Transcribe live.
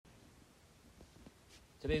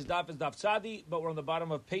Today's daf is daf tzadi, but we're on the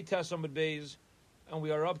bottom of Peitas Amud Beis, and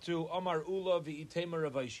we are up to Amar Ula v'itema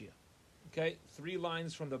Rav Aishia. Okay, 3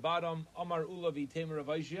 lines from the bottom, Amar Ula v'itema Rav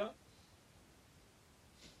Aishia.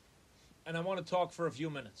 And I want to talk for a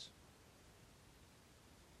few minutes.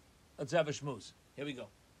 Let's have a schmooze. Here we go.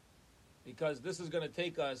 Because this is going to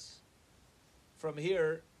take us from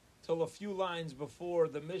here till a few lines before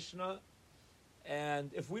the Mishnah,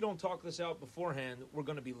 and if we don't talk this out beforehand, we're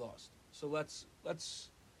going to be lost. So let's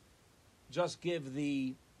just give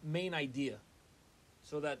the main idea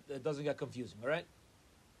so that it doesn't get confusing, all right?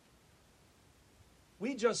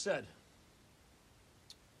 We just said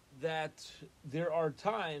that there are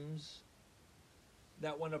times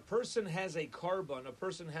that when a person has a korban, a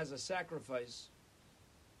person has a sacrifice,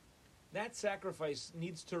 that sacrifice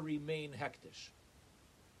needs to remain hektish.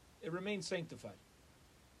 It remains sanctified.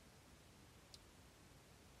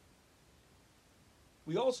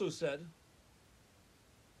 We also said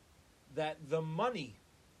that the money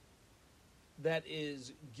that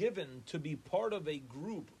is given to be part of a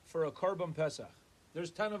group for a korban pesach, there's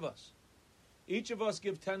 10 of us. Each of us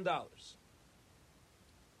give $10.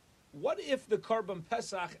 What if the korban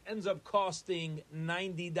pesach ends up costing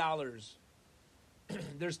 $90?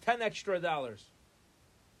 There's 10 extra dollars.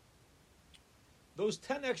 Those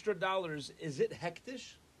 10 extra dollars, is it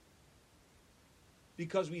hektish?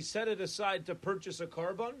 Because we set it aside to purchase a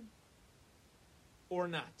korban? Or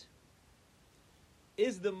not?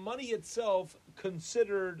 Is the money itself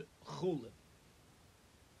considered chulin?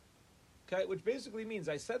 Okay, which basically means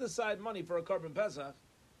I set aside money for a korban pesach.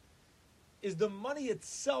 Is the money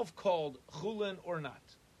itself called chulin or not?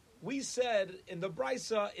 We said in the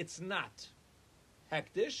Brisa it's not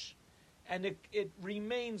hektish, and it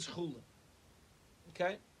remains chulin.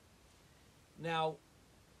 Okay? Now,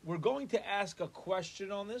 we're going to ask a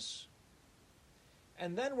question on this,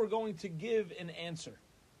 and then we're going to give an answer.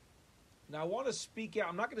 Now, I want to speak out.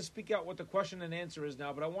 I'm not going to speak out what the question and answer is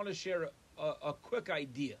now, but I want to share a quick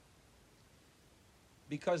idea.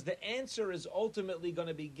 Because the answer is ultimately going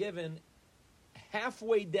to be given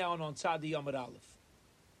halfway down on Tzadi Amud Aleph.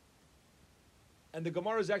 And the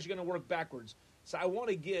Gemara is actually going to work backwards. So I want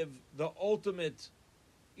to give the ultimate,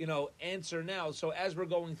 answer now. So as we're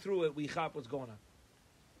going through it, we chop what's going on.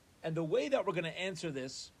 And the way that we're going to answer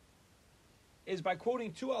this is by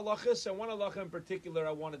quoting 2 halachas, and one halacha in particular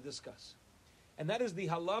I want to discuss. And that is the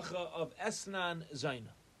halacha of Esnan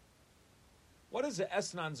Zaina. What is the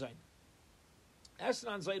Esnan Zaina?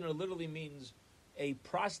 Esnan Zaina literally means a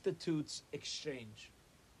prostitute's exchange.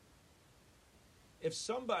 If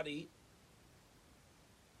somebody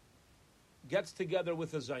gets together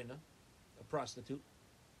with a Zaina, a prostitute,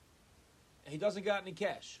 and he doesn't got any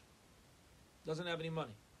cash, doesn't have any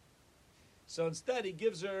money, so instead he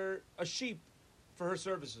gives her a sheep for her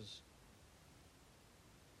services.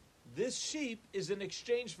 This sheep is in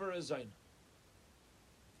exchange for a Zaina.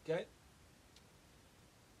 Okay?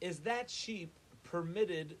 Is that sheep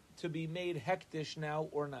permitted to be made hektish now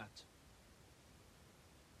or not?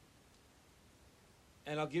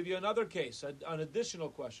 And I'll give you another case, an additional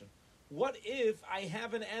question. What if I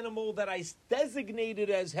have an animal that I designated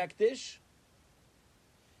as hektish,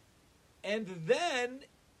 and then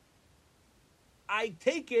I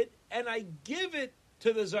take it and I give it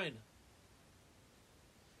to the Zaina?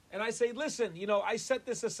 And I say, listen, I set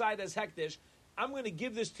this aside as hektish. I'm going to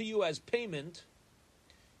give this to you as payment.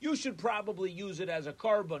 You should probably use it as a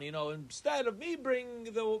korban, instead of me bringing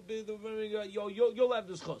you'll have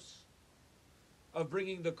this chus of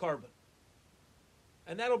bringing the korban.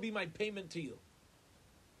 And that'll be my payment to you.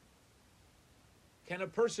 Can a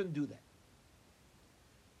person do that?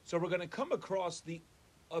 So we're going to come across the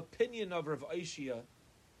opinion of Rav Aishia.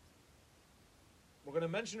 We're going to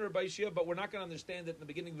mention Rav Aishia, but we're not going to understand it in the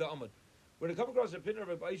beginning of the Amud. We're going to come across the opinion of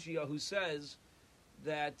Rav Aishia who says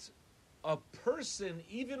that a person,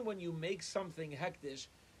 even when you make something hektish,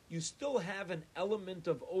 you still have an element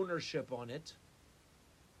of ownership on it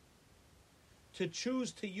to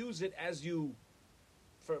choose to use it as you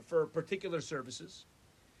for particular services.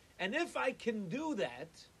 And if I can do that,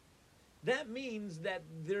 that means that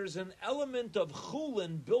there's an element of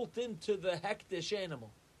chulin built into the hektish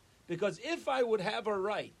animal. Because if I would have a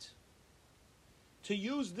right to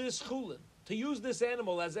use this chulin, to use this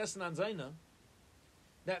animal as Esnan Zaina,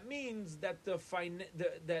 that means that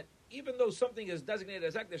that even though something is designated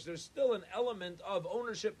as hektish, there's still an element of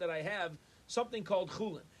ownership that I have, something called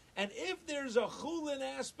chulin. And if there's a chulin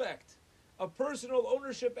aspect, a personal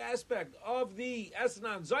ownership aspect of the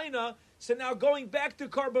Esnan Zaina, so now going back to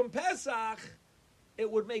korban pesach, it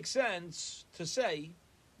would make sense to say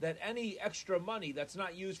that any extra money that's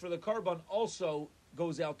not used for the korban also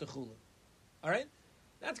goes out to chulin. All right?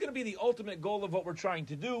 That's going to be the ultimate goal of what we're trying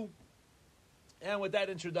to do. And with that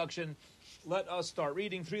introduction, let us start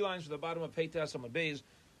reading. 3 lines from the bottom of Peitas Amud Beis.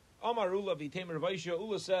 Amar Ula v'Teim Rav Aishia.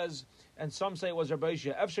 Ula says, and some say it was Rav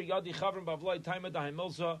Aishia, Efsher Yadi Chavrim Bavloi Taima Dahem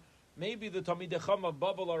Milsa. Maybe the Talmidei Chacham of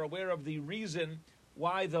Bavel are aware of the reason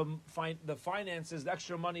why the finances, the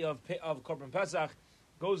extra money of Korban Pesach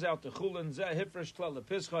goes out to Chulin. Zeh Hifresh Tlel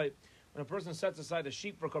Lepischai. When a person sets aside a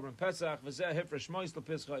sheep for Korban Pesach, V'zeh Hifresh Mois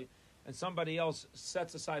Lepischai, and somebody else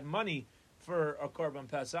sets aside money for a Korban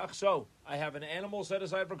Pesach. So, I have an animal set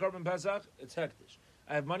aside for Korban Pesach, it's hektish.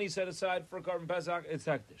 I have money set aside for Korban Pesach, it's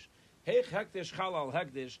hektish. Heich hektish chalal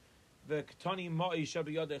hektish, v'ktani ma'i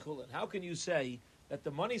shabiyadei chulin. How can you say that the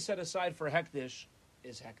money set aside for hektish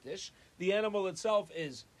is hektish, the animal itself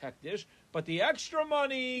is hektish, but the extra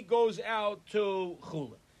money goes out to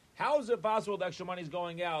chulin? How is it possible the extra money is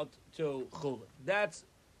going out to chulin? That's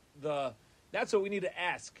what we need to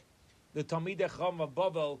ask the Talmidei Chacham of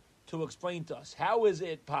Bavel to explain to us. How is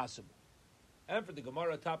it possible? And for the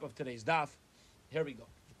Gemara, top of today's daf, here we go.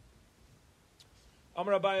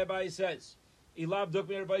 Amar Abaye says, Ilav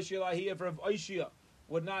Dukmi Rav Aishia Lahiyah, if Rav Aishia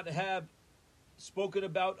would not have spoken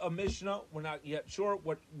about a Mishnah, we're not yet sure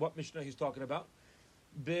what Mishnah he's talking about,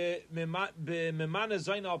 but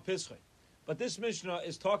this Mishnah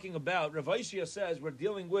is talking about, Rav Aishia says, we're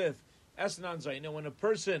dealing with Esnan Zaina, when a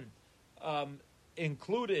person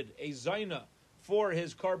included a Zaina for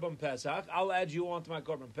his Korban Pesach. I'll add you on to my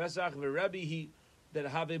Korban Pesach. V'Rebbe that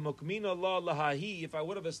have a mukmina la lahahi. If I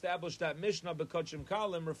would have established that Mishnah b'kachim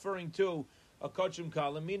kalim, referring to a kachim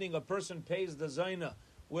kalim, meaning a person pays the Zaina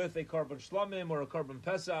with a Korban Shlamim or a Korban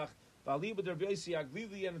Pesach. V'ali b'der b'yisi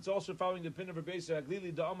aglili, and it's also following the pin of b'yisi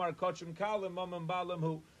aglili da amar kachim kalim mamam balim,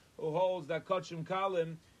 who holds that kachim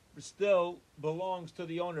kalim still belongs to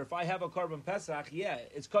the owner. If I have a Korban Pesach, yeah,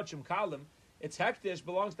 it's kachim kalim. It's hektish,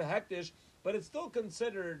 belongs to hektish, but it's still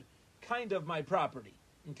considered kind of my property.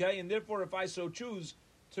 Okay, and therefore, if I so choose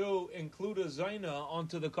to include a Zaina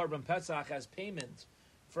onto the Korban Pesach as payment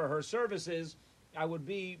for her services, I would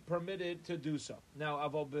be permitted to do so. Now,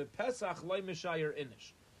 avol bePesach loy mishayer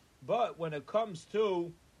inish. But when it comes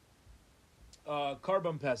to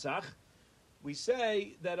Korban Pesach, we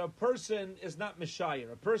say that a person is not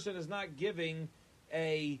mishayer. A person is not giving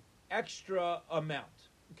a extra amount.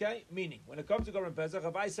 Okay, meaning when it comes to Korban Pesach,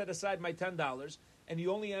 if I set aside my $10 and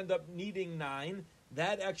you only end up needing $9,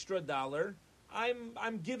 that extra $1,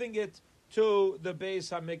 I'm giving it to the Beis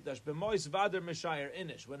Hamikdash. B'mois vader mishayer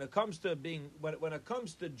inish. When it comes to when it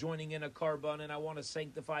comes to joining in a korban and I want to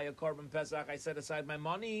sanctify a Korban Pesach, I set aside my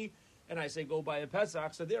money and I say go buy a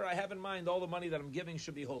Pesach. So there I have in mind all the money that I'm giving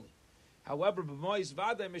should be holy. However, b'mois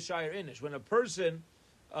vader mishayer inish. When a person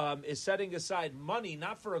is setting aside money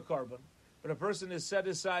not for a korban, but a person is set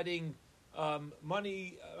aside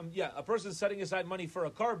money. A person is setting aside money for a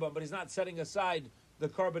korban, but he's not setting aside the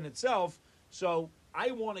korban itself. So I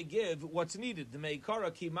want to give what's needed. The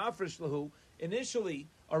meikara ki mafresh lahu.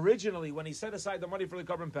 Originally, when he set aside the money for the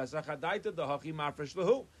Korban Pesach, hadaita dahachi mafresh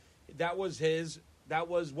lahu. That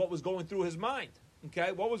was what was going through his mind.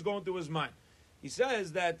 Okay, what was going through his mind? He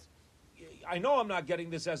says that I know I'm not getting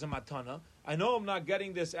this as a matana. I know I'm not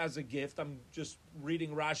getting this as a gift. I'm just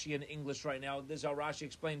reading Rashi in English right now. This is how Rashi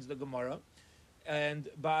explains the Gemara. And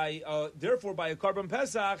therefore, by a Korban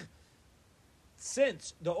Pesach,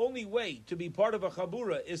 since the only way to be part of a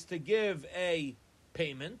Chabura is to give a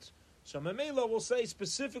payment, so Memela will say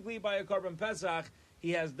specifically by a Korban Pesach,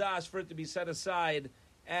 he has das for it to be set aside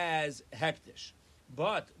as hektish.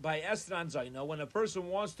 But by Esran Zaina, when a person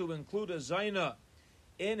wants to include a Zaina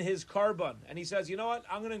in his korban, and he says, you know what,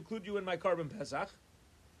 I'm going to include you in my Korban Pesach,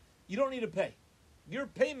 you don't need to pay. Your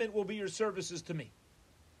payment will be your services to me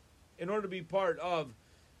in order to be part of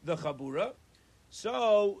the Chabura.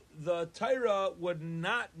 So the Torah would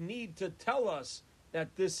not need to tell us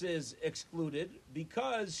that this is excluded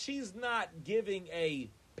because she's not giving a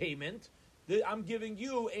payment. I'm giving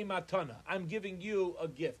you a matana. I'm giving you a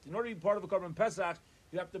gift. In order to be part of the Korban Pesach,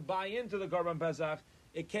 you have to buy into the Korban Pesach.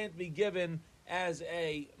 It can't be given as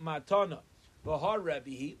a matana. V'har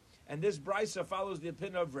Rebbe, and this brisa follows the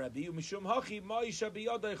opinion of Rebbe. Mishum hachi ma'isha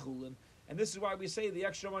biyadei chulin, and this is why we say the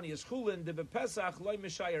extra money is chulin. The bepesach loy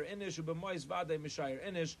mishayer inish u'b'mois vadei mishayer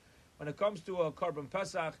inish. When it comes to a Korban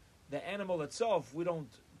Pesach, the animal itself, we don't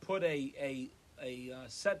put a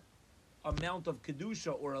set amount of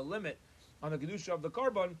kedusha or a limit on the kedusha of the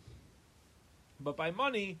korban, but by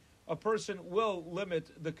money, a person will limit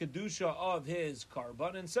the kedusha of his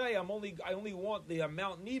korban and say, I only want the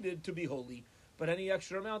amount needed to be holy, but any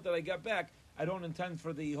extra amount that I get back, I don't intend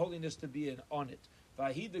for the holiness to be on it.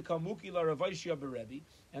 Vahid kamuki la Rav Aishia beRebbi,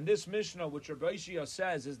 and this Mishnah, which Rav Aishia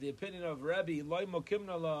says is the opinion of Rebbe, loy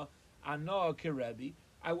mokimna la ana kiRebbi.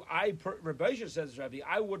 Rav Aishia says Rebbe.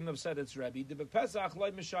 I wouldn't have said it's Rebbe. The Pesach loy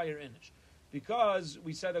mishayer inish, because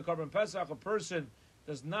we said a Korban Pesach, a person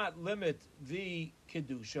does not limit the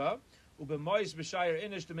kedusha. Ubemois b'shayer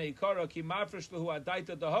inish to meikara ki mafresh lehu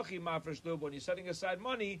adaita dahachi mafresh lehu. When you're setting aside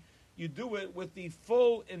money, you do it with the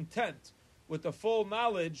full intent, with the full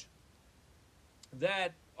knowledge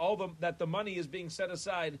that that the money is being set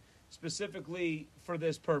aside specifically for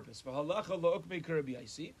this purpose. However,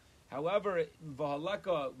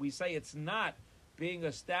 v'halakha, we say it's not being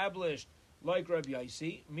established like Rabbi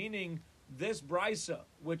Yaisi, meaning this brisa,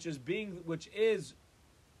 which is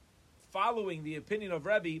following the opinion of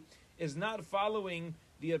Rebbe, is not following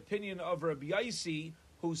the opinion of Rabbi Yaisi,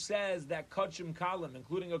 who says that kachim kalim,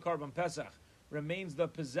 including a Korban Pesach, remains the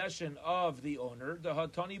possession of the owner. The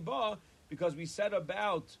hatani ba, because we said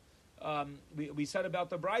about we said about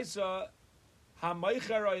the brisa,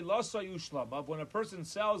 hamaycher ilasa yushlam, when a person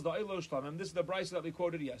sells the ilo shlamim. This is the brisa that we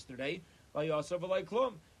quoted yesterday.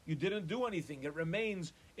 You didn't do anything; it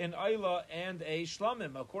remains in Ayla and a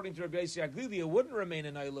shlamim. According to Rabbi Yossi Aglili, it wouldn't remain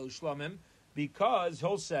in Ayla shlamim because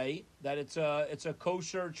he'll say that it's a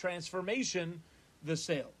kosher transformation, the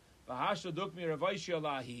sale. And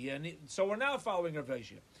so we're now following Rav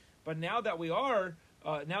Aishia. But now that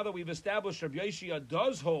we've established Rav Aishia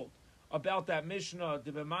does hold about that Mishnah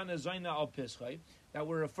that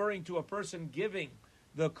we're referring to a person giving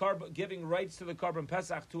rights to the Korban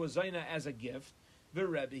Pesach to a Zaina as a gift.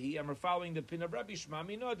 V'Rebbe, and we're following the pin of Rebbe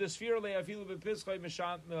Shmami. No, the sphere le'afilu b'pischay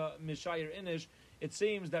mishayer inish. It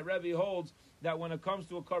seems that Rebbe holds that when it comes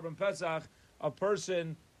to a Korban Pesach, a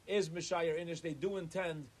person is mishayer inish. They do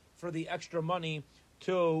intend for the extra money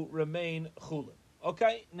to remain chulin.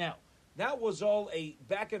 Okay, now that was all a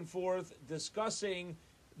back and forth discussing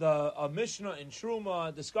the Mishnah in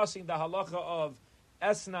Truma, discussing the halacha of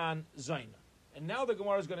Esnan Zaina, and now the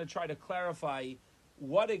Gemara is going to try to clarify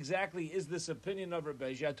what exactly is this opinion of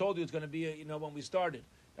Rabbi Aishia. I told you it's going to be, when we started,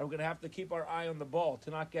 that we're going to have to keep our eye on the ball to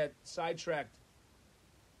not get sidetracked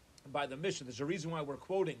by the Mishnah. There's a reason why we're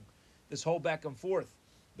quoting this whole back and forth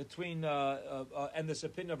between and this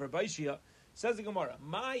opinion of Rabbi Aishia. Says the Gemara,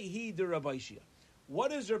 "My he de Rabbi Aishia."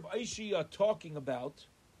 What is Rabbi Aishia talking about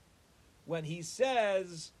when he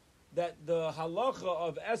says that the halacha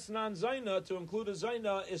of Esnan Zaina, to include a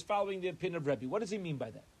Zaina, is following the opinion of Rebbe? What does he mean by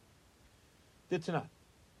that? The Tanakh.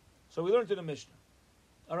 So we learned in the Mishnah.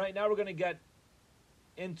 All right, now we're going to get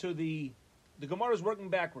into the Gemara is working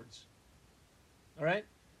backwards. All right,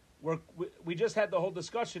 we just had the whole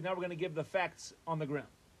discussion. Now we're going to give the facts on the ground.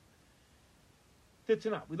 The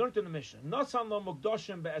Tanakh. We learned in the Mishnah. Nasan lo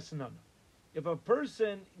mukdashim be'esnana. If a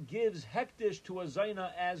person gives hektish to a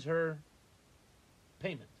zaina as her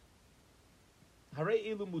payment, harei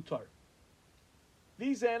ilu mutar.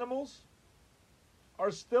 These animals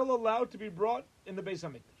are still allowed to be brought in the Beis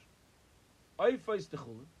HaMikdash. Oifais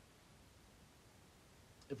techulin.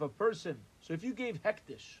 If a person, so if you gave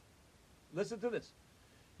hektish, listen to this.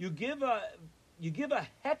 You give a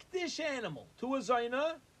hektish animal to a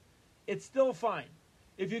zaina, it's still fine.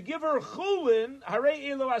 If you give her chulin, harei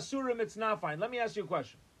elo asurim, it's not fine. Let me ask you a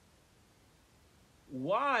question.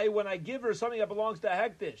 Why, when I give her something that belongs to a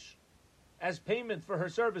hektish as payment for her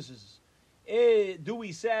services, do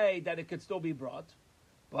we say that it could still be brought?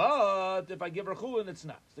 But if I give her chulin, it's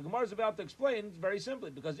not. The Gemara is about to explain very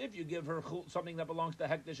simply, because if you give her something that belongs to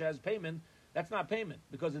hektish as payment, that's not payment,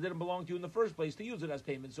 because it didn't belong to you in the first place to use it as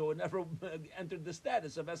payment, so it never entered the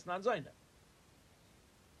status of Esnan Zaina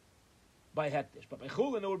by hektish. But by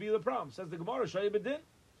chulin, it would be the problem. Says the Gemara, Shaya B'din.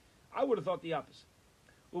 I would have thought the opposite.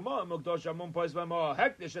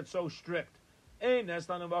 Hektish, that's so strict.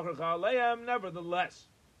 Nevertheless,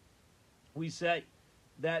 we say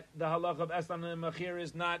that the halach of Esnan and Machir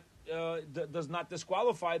is not does not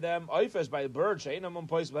disqualify them. Oifes by a bird. We need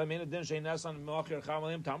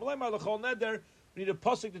a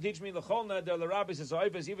pasuk to teach me l'chol neder. The rabbi says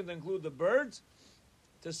oifes even to include the birds,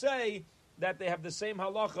 to say that they have the same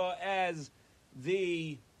halacha as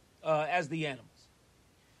the animals.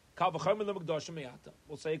 We'll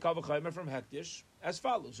say kal v'chomer from hektish as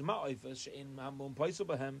follows: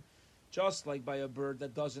 just like by a bird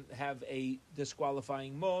that doesn't have a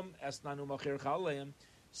disqualifying mum, esnanu machir chaleim,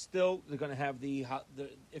 still they're going to have the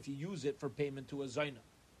if you use it for payment to a zaina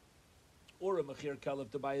or a machir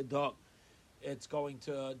kelev to buy a dog, it's going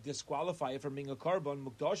to disqualify it from being a carbon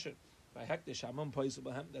mukdashin by hektish hamum paisel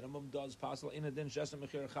b'hem, that a mum does possible in adin shesem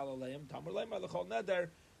machir chaleim tamar leim l'chol neder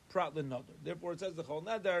pratlin neder. Therefore, it says the chol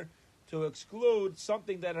neder to exclude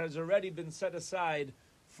something that has already been set aside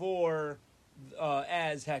for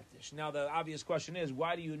as hektish. Now, the obvious question is,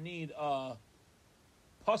 why do you need a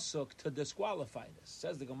pasuk to disqualify this?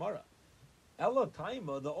 Says the Gemara. Ella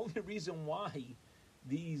Taima, the only reason why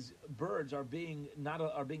these birds are being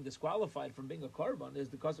disqualified from being a korban is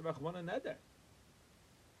because of Achvana Neder.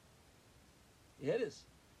 It is.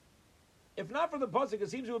 If not for the pasuk, it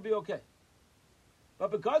seems it would be okay.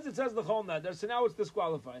 But because it says the Chol Neder, so now it's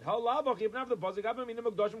disqualified.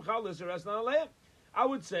 I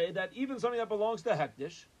would say that even something that belongs to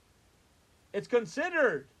Hektish, it's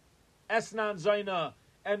considered Esnan Zaina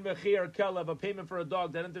and Mechir Kelev, a payment for a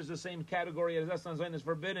dog that enters the same category as Esnan Zaina is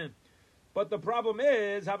forbidden. But the problem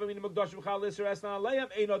is, how can you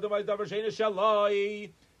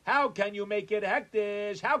make it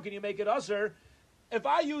Hektish? How can you make it Usr? If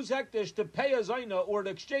I use Hektish to pay a Zaina or to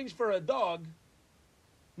exchange for a dog,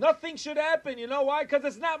 nothing should happen. You know why? Because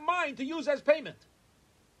it's not mine to use as payment.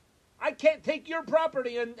 I can't take your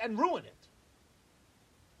property and ruin it.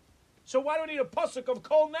 So why do we need a pasuk of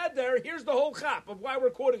Kol Neder? Here's the whole chap of why we're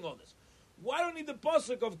quoting all this. Why do we need the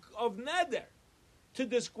pasuk of Neder to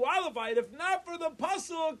disqualify it? If not for the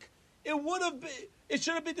pasuk, it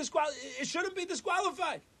shouldn't be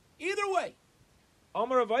disqualified. Either way.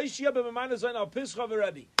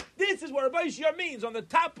 This is what Rabbi Yishia means on the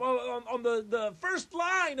top on the first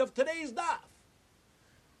line of today's daf.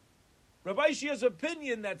 Rabbi Yishia's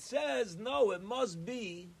opinion that says, no, it must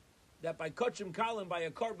be that by Kachim Kalim, by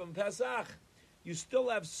a Korban Pesach, you still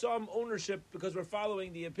have some ownership because we're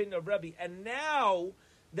following the opinion of Rebbe. And now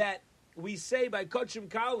that we say by Kachim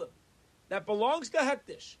Kalim, that belongs to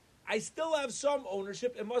Hektish, I still have some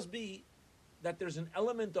ownership. It must be that there's an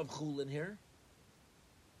element of Chulin here.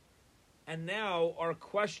 And now our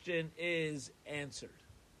question is answered.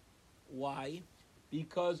 Why?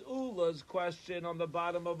 Because Ula's question on the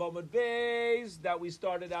bottom of Amud Beis that we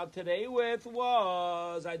started out today with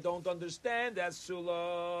was, I don't understand that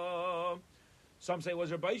Sula. Some say it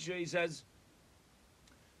was Rabbi Yishia. He says,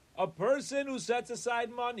 a person who sets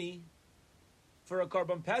aside money for a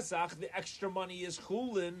Korban Pesach, the extra money is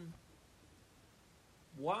Chulin.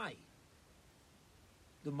 Why?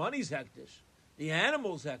 The money's hektish. The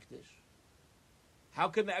animal's hektish. How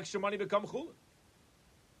can the extra money become Chulin?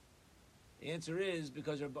 The answer is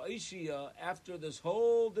because Rabbi Yishia, after this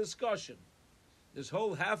whole discussion, this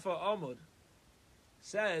whole half a Amud,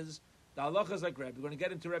 says the halacha is like Rebbe. We're going to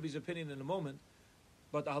get into Rebbe's opinion in a moment,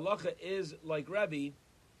 but the halacha is like Rebbe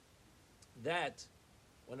that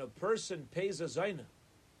when a person pays a zayna,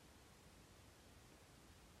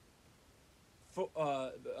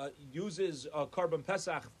 uses a Korban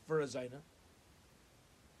Pesach for a zayna,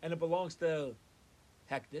 and it belongs to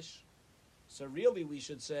Hektish, so really we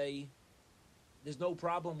should say there's no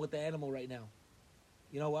problem with the animal right now.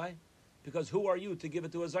 You know why? Because who are you to give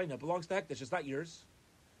it to a Zaina? It belongs to Hektish. It's not yours.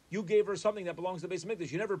 You gave her something that belongs to Beis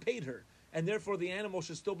Mikdash. You never paid her. And therefore the animal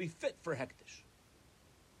should still be fit for Hektish.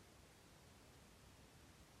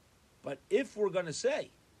 But if we're going to say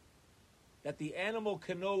that the animal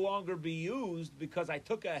can no longer be used because I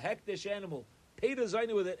took a Hektish animal, paid a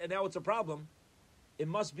Zaina with it, and now it's a problem, it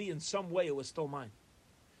must be in some way it was still mine.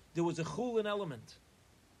 There was a Chulin element.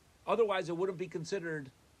 Otherwise, it wouldn't be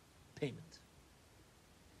considered payment.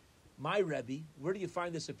 My Rebbe, where do you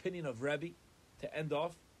find this opinion of Rebbe to end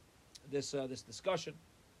off this discussion?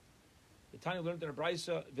 The Tanya learned in a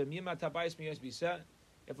Brisa,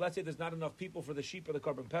 if let's say there's not enough people for the sheep of the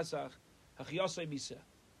Korban Pesach,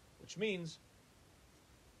 which means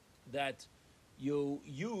that you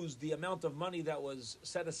use the amount of money that was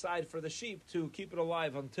set aside for the sheep to keep it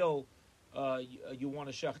alive until you want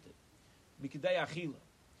to shecht it. Mikidei achila.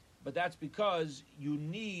 But that's because you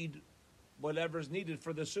need whatever's needed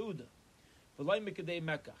for the Suda. But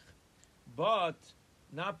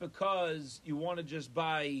not because you want to just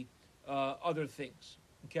buy other things.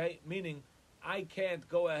 Okay? Meaning, I can't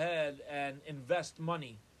go ahead and invest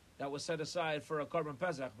money that was set aside for a Korban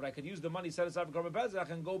Pesach, but I could use the money set aside for Korban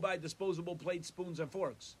Pesach and go buy disposable plates, spoons, and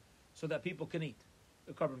forks so that people can eat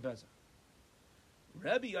the Korban Pesach.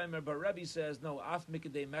 Rebbe says, no, af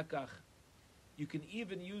mikadei mekach. You can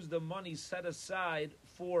even use the money set aside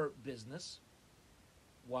for business.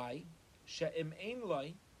 Why? She'im ein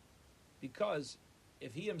loi, because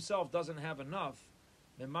if he himself doesn't have enough,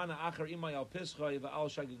 he's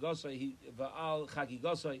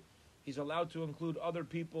allowed to include other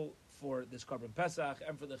people for this Korban Pesach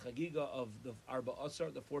and for the Chagiga of the Arba Asar,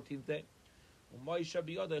 the 14th day.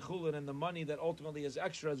 And the money that ultimately is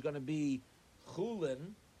extra is going to be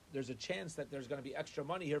Chulin. There's a chance that there's going to be extra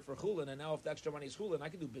money here for Chulin, and now if the extra money is Chulin, I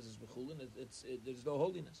can do business with Chulin. There's no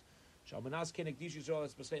holiness.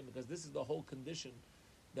 Because this is the whole condition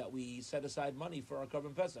that we set aside money for our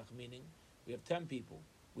Korban Pesach, meaning We have 10 people.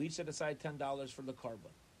 We each set aside $10 for the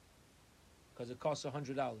carbon because it costs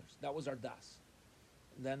 $100. That was our das.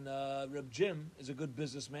 And then Reb Jim is a good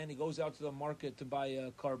businessman. He goes out to the market to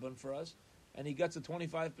buy carbon for us, and he gets a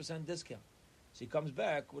 25% discount. So he comes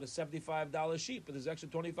back with a $75 sheep with his extra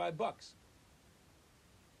 $25.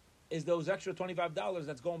 Is those extra $25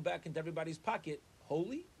 that's going back into everybody's pocket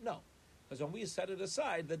holy? No. Because when we set it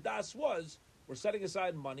aside, the das was, we're setting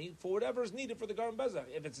aside money for whatever is needed for the Karban Pesach.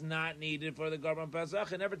 If it's not needed for the Karban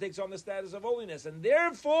Pesach, it never takes on the status of holiness. And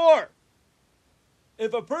therefore,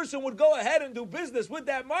 if a person would go ahead and do business with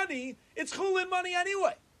that money, it's chulin money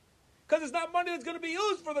anyway. Because it's not money that's going to be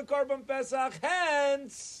used for the Karban Pesach.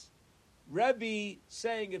 Hence, Rebbe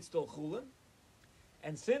saying it's still chulin.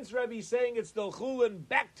 And since Rebbe's saying it's still chulin,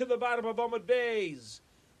 back to the bottom of Amud Beis.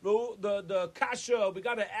 The kasha, we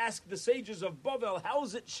got to ask the sages of Bavel, how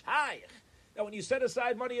is it shaykh? That when you set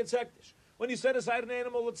aside money, it's hektish. When you set aside an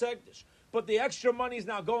animal, it's hektish. But the extra money is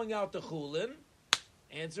now going out to chulin.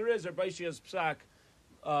 Answer is, Rabbi Shia's psak,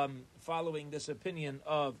 following this opinion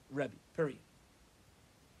of Rebbe, period.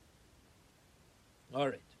 All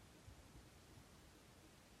right.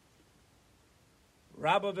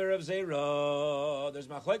 Rabba v'Rav Zera. There's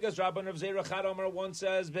machlekes Rabba and Rav Zera. Chad Omer one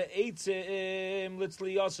says be'etzim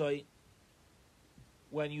litzli yosoi.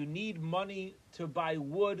 When you need money to buy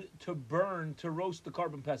wood to burn to roast the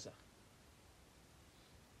Karban Pesach.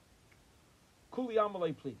 Kuli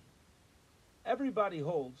amalei pligi. Everybody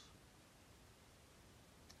holds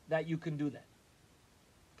that you can do that.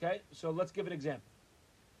 Okay, so let's give an example.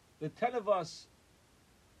 The 10 of us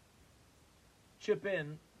chip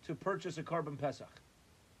in to purchase a Karban Pesach.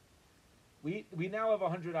 We now have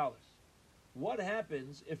 $100. What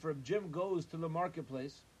happens if Reb Jim goes to the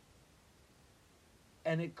marketplace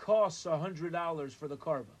and it costs $100 for the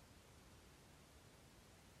Karban?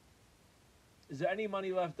 Is there any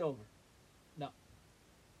money left over? No.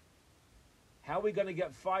 How are we going to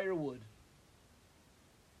get firewood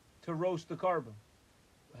to roast the Karban?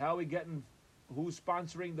 How are we getting, who's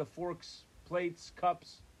sponsoring the forks, plates,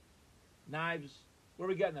 cups, knives? Where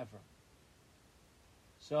are we getting that from?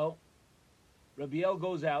 So, Rabiel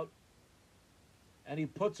goes out and he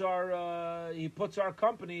puts our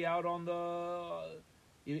company out on the.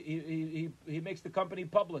 He makes the company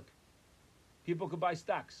public. People could buy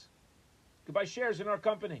stocks, could buy shares in our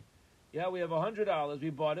company. Yeah, we have $100. We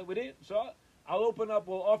bought it. We didn't. So I'll open up.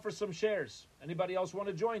 We'll offer some shares. Anybody else want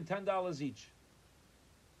to join? $10 each.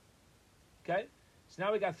 Okay. So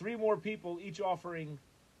now we got 3 more people each offering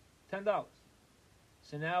 $10.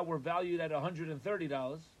 So now we're valued at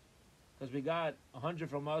 $130 because we got 100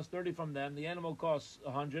 from us, 30 from them. The animal costs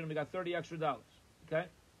 100, and we got 30 extra dollars. Okay.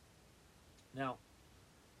 Now,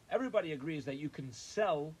 everybody agrees that you can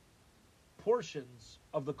sell portions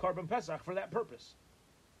of the Karban Pesach for that purpose.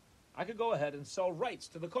 I could go ahead and sell rights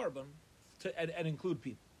to the Karban and include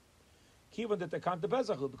people. Kivan that they count the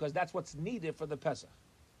Pesach because that's what's needed for the Pesach.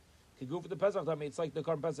 Could go for the Pesach. I mean, it's like the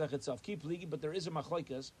Karban Pesach itself. Keep ligi, but there is a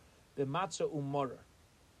machlokes the matzah umara.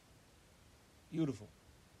 Beautiful.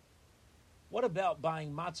 What about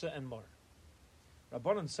buying matzah and mar?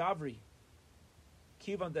 Rabbanan Savri,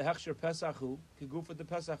 Kivan de Hechsher Pesachu, Kiguf for the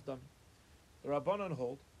Pesach dam. The Rabbanan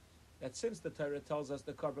hold that since the Torah tells us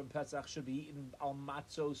the Karban Pesach should be eaten al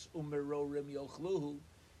matzos umerorim yochluhu,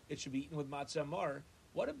 it should be eaten with matzah and mar.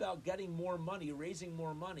 What about getting more money, raising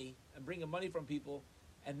more money, and bringing money from people,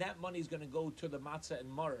 and that money is going to go to the matzah and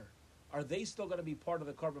mar? Are they still going to be part of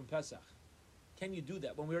the Karban Pesach? Can you do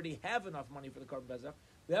that when we already have enough money for the Karban Pesach?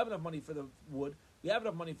 We have enough money for the wood. We have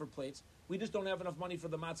enough money for plates. We just don't have enough money for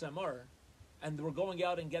the matzah and mar, and we're going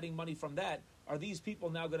out and getting money from that. Are these people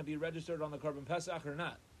now going to be registered on the Karban Pesach or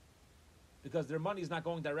not? Because their money is not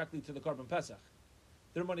going directly to the Karban Pesach.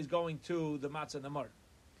 Their money is going to the matzah and the mar.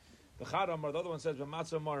 The other one says,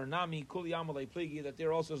 "Matzah mar nami kuli amalei pligi," that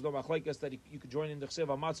there also is no machlekes that you could join in the chsev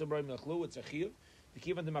matzah b'roim lechlu. It's a chiyuv. The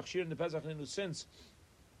kivan the machshir in the Pesach ninu, since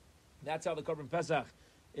that's how the Karban Pesach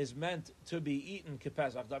is meant to be eaten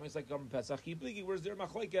kepesach. That means like Karban Pesach. Kipligi, whereas there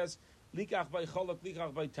machlekes likach by cholak,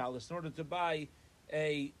 likach by talis, in order to buy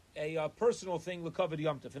a personal thing l'kavod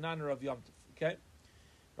Yom Tov, in honor of Yom Tov. Okay.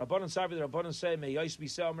 Rabbanan Savi, the Rabbanan say, "May yais be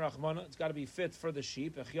sel merachmana." It's got to be fit for the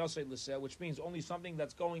sheep, which means only something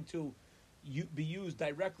that's going to be used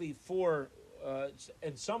directly for,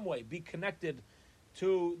 in some way, be connected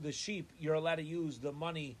to the sheep. You're allowed to use the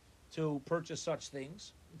money to purchase such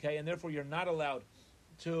things. Okay, and therefore you're not allowed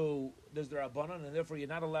to. There's the Rabbanan, and therefore you're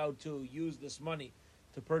not allowed to use this money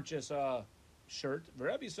to purchase a shirt.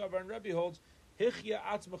 Rebbe Savar and Rebbe holds hichya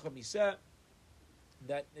atzmacha miseh.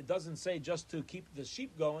 That it doesn't say just to keep the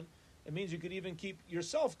sheep going. It means you could even keep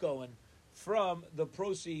yourself going from the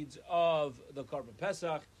proceeds of the Karban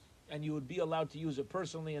Pesach, and you would be allowed to use it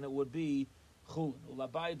personally, and it would be chulin.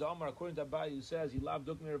 Ulabai Damar, according to Abai, who says he loved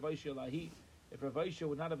Dukmi Rav Aisha Lahi. If Rav Aisha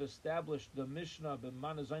would not have established the Mishnah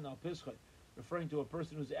b'mana zayin al pischai, referring to a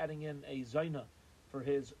person who's adding in a zayna for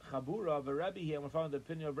his chabura of a Rebbe, and we're following the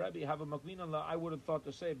opinion of Rebbe, have a makvina la, I would have thought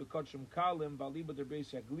to say b'kotshim kalim baliba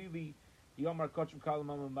derbeis yaglili yomar kotshim kalim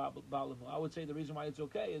amam balamu. I would say the reason why it's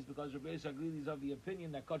okay is because derbeis yaglili is of the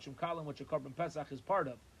opinion that kotshim kalim, which a Karban Pesach is part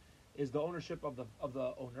of, is the ownership of the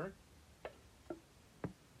owner.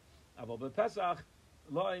 Avol Pesach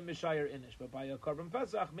loy mishayer inish, but by a Karban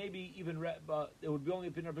Pesach maybe even it would be only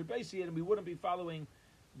opinion of Rebbe, and we wouldn't be following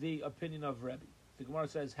the opinion of Rebbe. The Gemara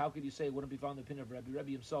says, how could you say it wouldn't be found in the opinion of Rebbe?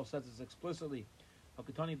 Rebbe himself says this explicitly. And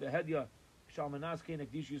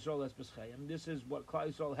this is what Klal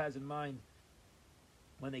Yisrael has in mind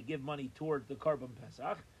when they give money toward the Karban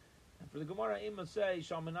Pesach. And for the Gemara, Imam say,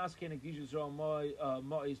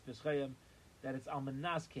 that it's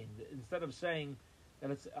Almanaskin. Instead of saying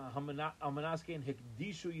that it's Almanaskin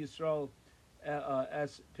Hikdishu Yisrael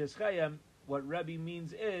as Peschayim, what Rebbe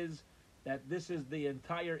means is that this is the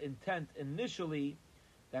entire intent initially,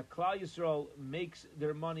 that Klal Yisrael makes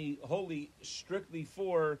their money holy strictly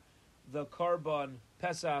for the Karban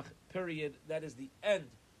Pesach period. That is the end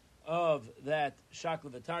of that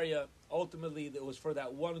Shakla V'Tarya. Ultimately, it was for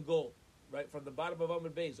that one goal, right? From the bottom of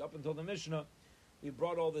Amud Beis up until the Mishnah, we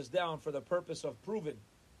brought all this down for the purpose of proving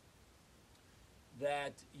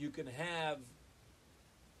that you can have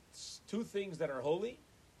two things that are holy,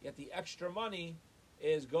 yet the extra money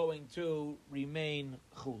is going to remain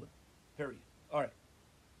chulin. Period. All right.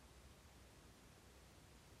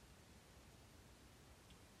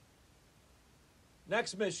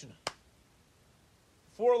 Next Mishnah.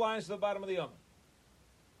 4 lines to the bottom of the Yom.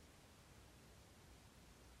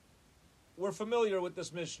 We're familiar with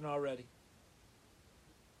this Mishnah already.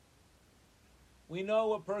 We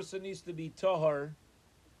know a person needs to be tahar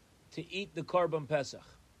to eat the Karban Pesach.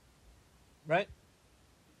 Right?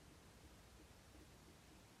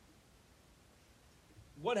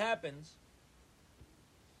 What happens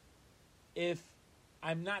if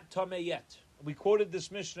I'm not tameh yet? We quoted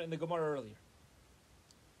this Mishnah in the Gemara earlier.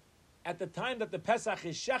 At the time that the Pesach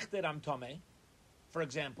is shechted, I'm tameh. For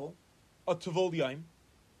example, a Tevul Yom.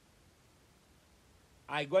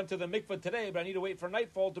 I went to the mikveh today, but I need to wait for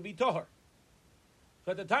nightfall to be tahor.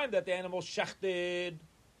 So at the time that the animal's shechted,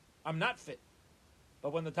 I'm not fit.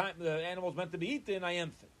 But when the animal's meant to be eaten, I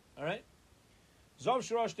am fit. All right? Zav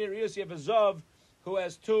shirash de'riyos, you have a zav who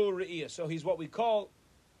has 2 re'iyas. So he's what we call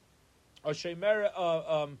a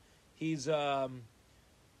shemer. He's the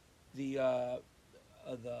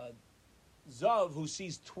zav who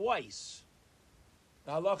sees twice.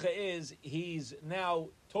 The halacha is he's now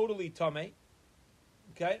totally tameh,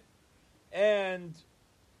 okay, and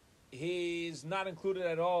he's not included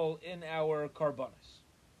at all in our karbanos.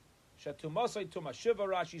 Shatumasai tuma shiva.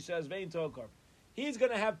 Rashi says vein to karban. He's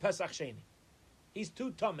going to have Pesach Sheni. He's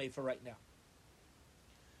too tameh for right now.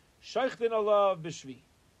 Shaychdin alav b'shvi.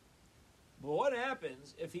 But what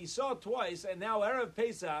happens if he saw twice and now Erev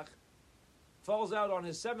Pesach falls out on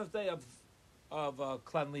his 7th day of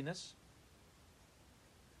cleanliness?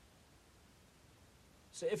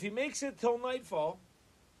 So if he makes it till nightfall,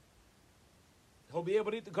 he'll be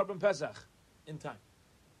able to eat the Karban Pesach in time.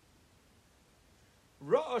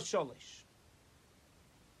 Ra'a shalish.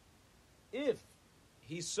 If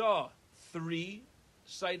he saw 3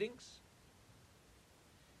 sightings.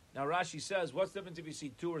 Now Rashi says, what's the difference if you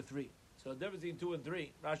see 2 or 3? So the difference between 2 and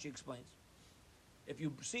 3, Rashi explains. If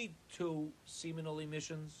you see 2 seminal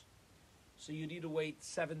emissions, so you need to wait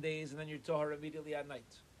 7 days and then you're tahor immediately at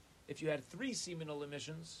night. If you had 3 seminal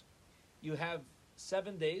emissions, you have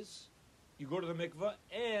 7 days, you go to the mikveh,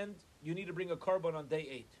 and you need to bring a karban on day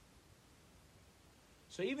 8.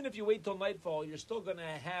 So even if you wait till nightfall, you're still going to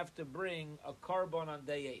have to bring a karban on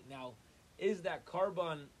day 8. Now, is that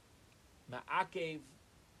karban ma'akev?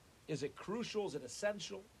 Is it crucial? Is it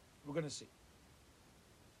essential? We're going to see.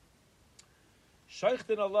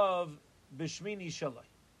 Shaychdin alav b'shmini shalai.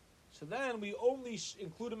 So then we only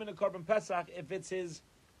include him in a Karban Pesach if it's his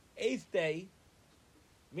 8th day,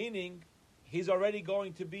 meaning he's already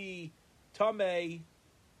going to be tameh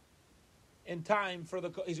in time for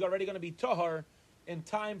he's already going to be tahar in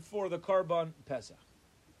time for the Karban Pesach.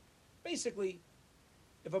 Basically,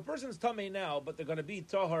 if a person's tameh now, but they're going to be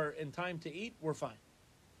tahar in time to eat, we're fine.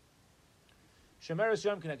 Shemeres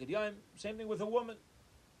Yom Keneged Yom, same thing with a woman,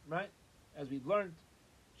 right? As we've learned,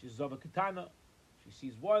 she's Zava Katana, she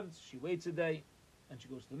sees once, she waits a day, and she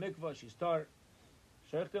goes to the mikvah, she's tar.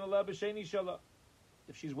 Sheikhtin Allah b'sheni shala.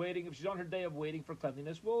 If she's on her day of waiting for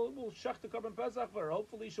cleanliness, we'll shach the Korban Pesach for her.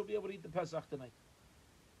 Hopefully she'll be able to eat the Pesach tonight.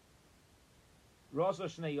 Rasa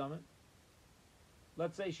Shnei Yomim.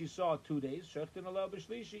 Let's say she saw 2 days. Shechtin Aleh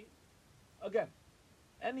B'Shlishi. Again,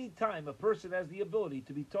 any time a person has the ability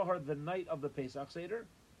to be tahar the night of the Pesach Seder,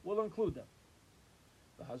 we'll include them.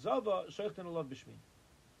 The Hazava Shechtin Aleh B'Shmin.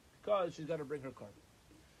 Because she's got to bring her carbon.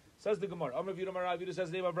 Says the Gemara. Amar Vidu Marav Vidu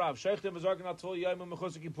says the name of Rav. Shechtin v'zarkin al Tful Yom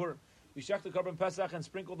Mechusik Yippurim. We shech the Korban Pesach and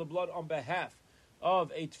sprinkle the blood on behalf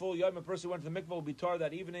of a Tful Yom. A person who went to the mikvah will be tar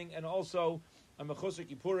that evening, and also a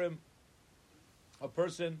Mechusik Yippurim, a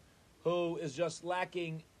person who is just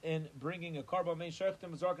lacking in bringing a Korban. Mein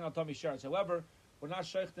Shechtin v'zarkin al Tami Sheretz. However, we're not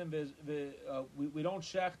Shechtin. We don't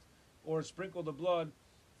shecht or sprinkle the blood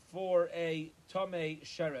for a Tamei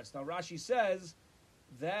Sheretz. Now Rashi says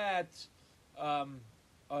that a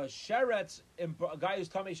sheretz, a guy who's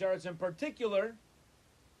Tamei Sheretz in particular,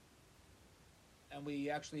 and we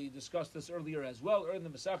actually discussed this earlier as well, earlier in the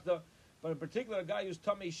Masechta, but in particular, a guy who's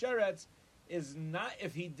Tamei Sheretz is not,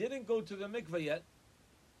 if he didn't go to the mikveh yet,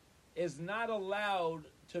 is not allowed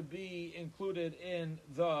to be included in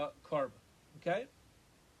the korban. Okay?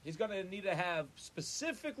 He's going to need to have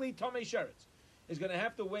specifically Tamei Sheretz. He's going to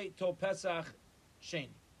have to wait till Pesach Sheni,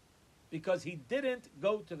 because he didn't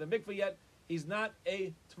go to the mikveh yet. He's not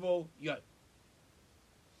a Tvul Yom.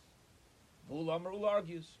 Ula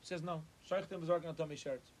argues. He says no. Shechtim is working on Tamei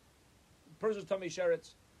Sheretz. Person's Tamei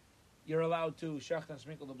Sheretz, you're allowed to shech and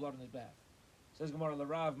sprinkle the blood on his behalf. Says Gemara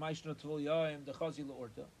L'Rav Ma'ishna Tvul Yom Dechazi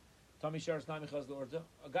L'Orta. Tamei Sheretz Namichaz L'Orta.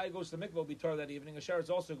 A guy who goes to the mikveh will be tar that evening. A Sheretz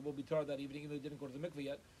also will be tar that evening, even though he didn't go to the mikveh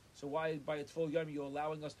yet. So why by a Tvul Yom you're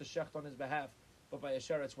allowing us to shecht on his behalf, but by a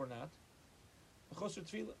Sheretz we're not? Mechusar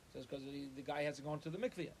Tefillah says because the guy hasn't gone to the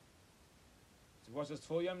mikveh yet. So what says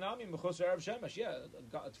Tful Yom Nami Mechusar Erev Shemesh? Yeah,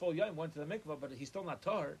 Tful Yom went to the mikveh, but he's still not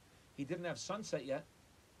tahar. He didn't have sunset yet,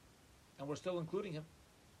 and we're still including him.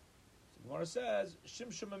 So Gemara says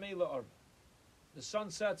Shimshum Ameila Arba. The sun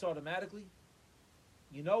sets automatically.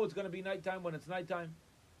 You know it's going to be nighttime when it's nighttime,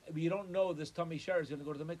 but you don't know this Tamei Sheretz is going to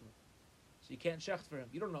go to the mikveh, so you can't shecht for him.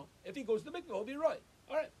 You don't know if he goes to the mikveh, he'll be right.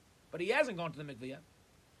 All right, but he hasn't gone to the mikveh yet.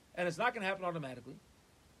 And it's not going to happen automatically.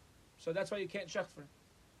 So that's why you can't shecht for him.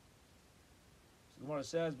 So the Gemara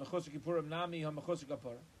says, Mechusik Yippurim Nami HaMechusik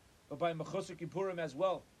Apara. But by Mechusik Yippurim as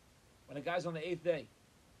well, when a guy's on the 8th day,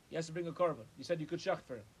 he has to bring a korban. You said you could shecht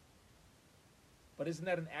for him. But isn't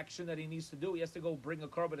that an action that he needs to do? He has to go bring a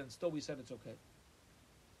korban, and still we said it's okay.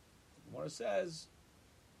 The Gemara says,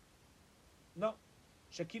 no.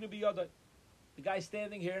 Shekinu biyadai. The guy's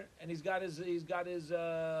standing here, and he's got his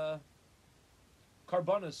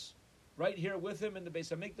Karbonis right here with him in the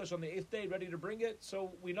Beis Hamikdash on the 8th day, ready to bring it.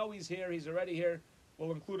 So we know he's here. He's already here.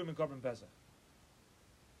 We'll include him in Korban Pesach.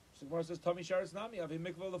 So Gemara says, Tamei Sheretz Nami, Avi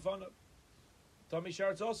Mikvah Lefanav. Tamei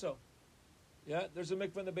Sheretz also. Yeah, there's a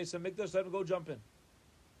mikvah in the Beis Hamikdash. Let him go jump in.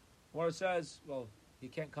 Gemara says, well, he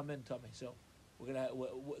can't come in, Tamei. So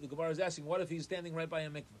the Gemara is asking, what if he's standing right by a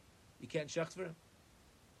mikvah? You can't shecht for him.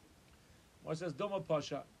 Gemara says, Doma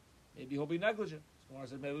Pasha. Maybe he'll be negligent. Gemara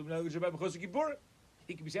says, maybe he'll be negligent by Mechusik Yippurim.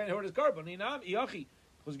 He could be saying, I heard his carbon. Yeah,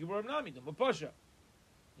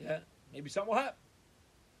 maybe something will happen.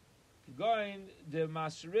 Going the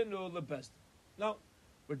Masrinu the best. No,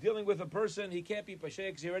 we're dealing with a person, he can't be Pashay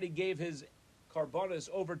because he already gave his Karbonis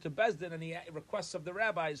over to Bezdin, and he requests of the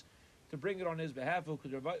rabbis to bring it on his behalf. Yeah,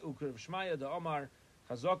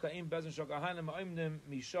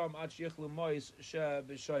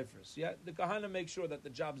 the Kahana makes sure that the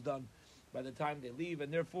job's done by the time they leave,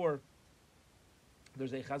 and therefore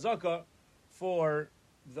there's a chazaka for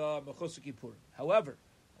the Mechusik Yippurim. However,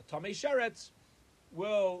 a Tamei Sheretz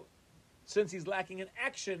will, since he's lacking in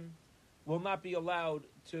action, will not be allowed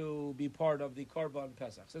to be part of the Korban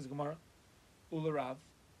Pesach. Says Gemara, Ula Rav.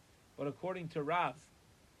 But according to Rav,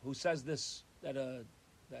 who says this, that a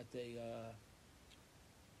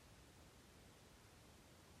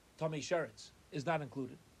Tamei Sheretz is not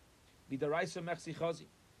included. Midaraisa Mechsi Chazi.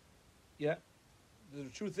 Yeah. The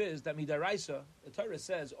truth is that midaraisa, the Torah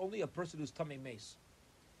says, only a person who's Tamei Mace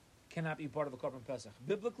cannot be part of a Korban Pesach.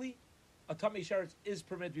 Biblically, a Tamei Sheretz is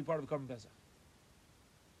permitted to be part of a Korban Pesach.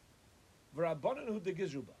 V'rabbanan hu de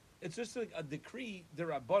gizruba. It's just like a decree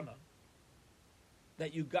derabbanan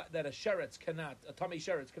that you got that a Tamei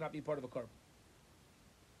Sheretz cannot be part of a Korban.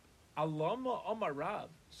 Alama Omar Rav.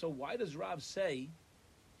 So why does Rav say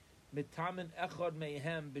mitamin echad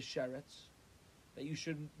mehem b'sheretz? That you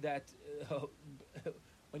should,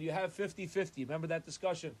 when you have 50-50, remember that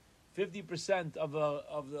discussion, 50% of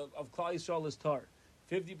Klal Yisrael is tar,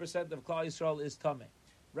 50% of Klal Yisrael is tameh.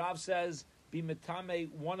 Rav says, be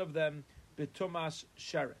metame one of them, bitumas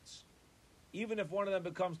sheretz. even if one of them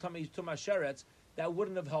becomes Tumas Sheretz, that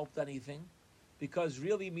wouldn't have helped anything, because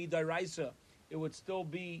really midaraisa, it would still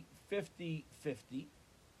be 50-50.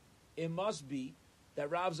 It must be that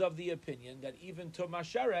Rav's of the opinion that even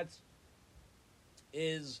Tumas Sheretz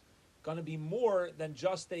is going to be more than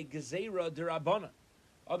just a Gezerah D'Rabbanan.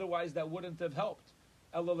 Otherwise, that wouldn't have helped.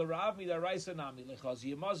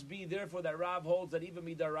 It must be, therefore, that Rav holds that even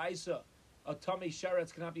midaraisa, a Tamei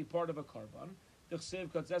Sheretz cannot be part of a Karban. The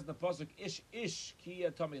Chsiv says in the pasuk, Ish ki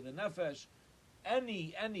Tamei lenefesh,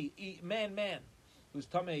 any man who's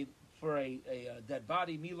Tamei for a dead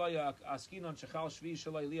body, milaya askinon shechal shvi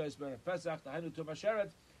shalai liyos ber pesach tahenu Tumas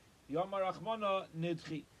Sheretz, yomar achmona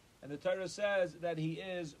nidchi. And the Torah says that he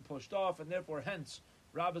is pushed off, and therefore, hence,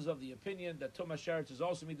 Rav is of the opinion that Tumas Sheretz is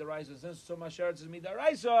also midaraisa. Since Tumas Sheretz is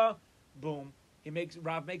midaraisa, boom,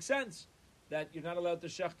 Rav makes sense that you're not allowed to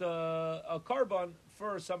shecht a Karban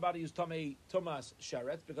for somebody who's Tumas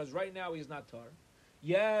Sheretz, because right now he's not tar.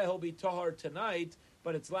 Yeah, he'll be tahar tonight,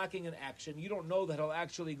 but it's lacking in action. You don't know that he'll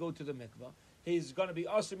actually go to the mikvah. He's going to be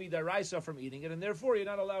also midaraisa from eating it, and therefore you're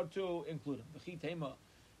not allowed to include him.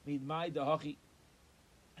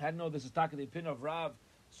 I don't know, this is talking the opinion of Rav.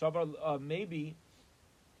 Maybe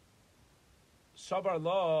Sabar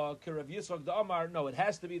law Rav Yitzchak the Amar. No, it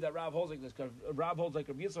has to be that Rav holds like this. Because Rav holds like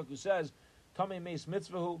Rav Yitzchak, who says Tamei Meis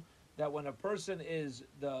Mitzvahu, that when a person was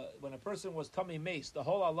Tamei Meis, the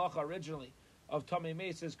whole halacha originally of Tamei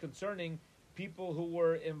Meis is concerning people who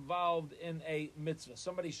were involved in a mitzvah.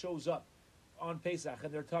 Somebody shows up on Pesach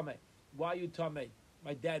and they're Tamei. Why are you Tamei?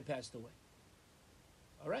 My dad passed away.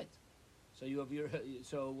 All right. So you have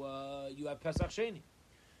Pesach Sheni,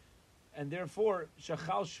 and therefore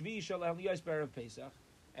Shachal Shvi Shal Eliyos B'erev Pesach,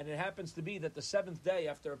 and it happens to be that the seventh day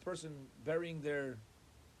after a person burying their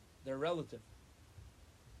relative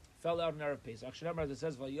fell out in erev Pesach. Shneimar, as it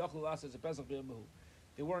says, Vayachlu Asas Pesach B'Yom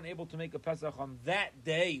they weren't able to make a Pesach on that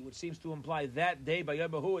day, which seems to imply that day by Yom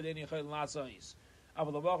Behu Adeni Chayil Lasais.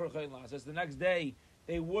 Avalavacher Chayil Lasais. The next day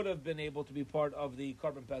they would have been able to be part of the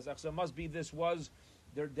Karban Pesach. So it must be this was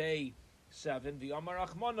their day 7, the Amar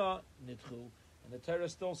Achmana Nidchu, and the Torah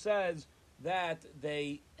still says that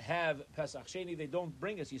they have Pesach Sheni, they don't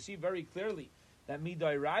bring us. You see very clearly that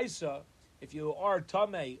Midai Raisa, if you are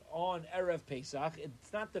Tamei on Erev Pesach,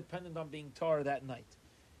 it's not dependent on being Tar that night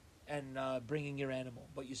and bringing your animal.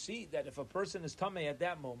 But you see that if a person is Tamei at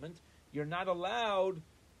that moment, you're not allowed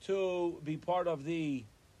to be part of the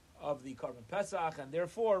Karban Pesach, and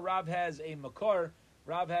therefore Rav has a Makar,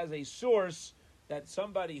 Rav has a source that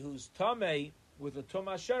somebody who's Tamei with a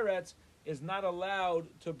Tumas Sheretz is not allowed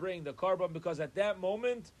to bring the Karban because at that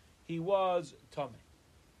moment he was Tamei.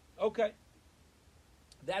 Okay.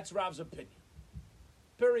 That's Rav's opinion.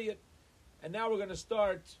 Period. And now we're going to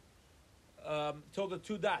start till the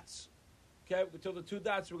two dots. Okay? Till the two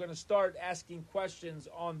dots, we're going to start asking questions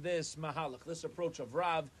on this mahalach, this approach of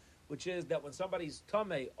Rav, which is that when somebody's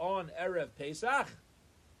Tamei on Erev Pesach,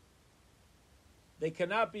 they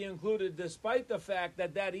cannot be included despite the fact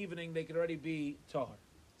that evening they could already be tahar.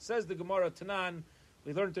 Says the Gemara Tanan,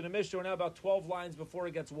 we learned in the Mishnah, we're now about 12 lines before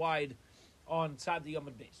it gets wide on Tzad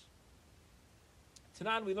Yamad Beis.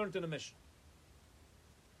 Tanan, we learned in the Mishnah.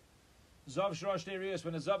 Zav Shrosh Ne'riyos,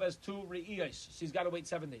 when a Zav has 2 Re'iyos, so he's got to wait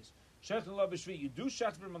 7 days. Shech and Lav B'Shvi, you do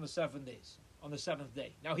Shech for him on the 7 days, on the 7th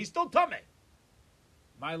day. Now he's still Tamei.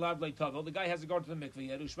 My lad like Tavel, the guy hasn't gone to the mikveh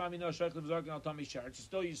yet. Ushmami no Shech L'Vzarkin al Tamei Sheretz.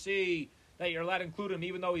 Still you see that you're allowed to include him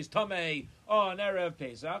even though he's Tamei on Erev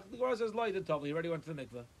Pesach. The Gemara says, Loi the Tavel, he already went to the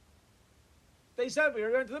mikveh. They said we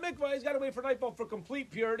went to the mikveh, he's got to wait for nightfall for complete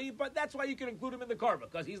purity, but that's why you can include him in the karma,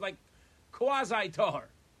 because he's like quasi-tahar.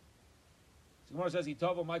 The Gemara says,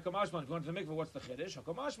 Itavel, my kamashman, if you went to the mikveh, what's the chiddush?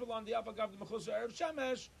 Kamash malon, the apagav, the mechusa, erev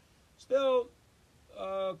shemesh, still,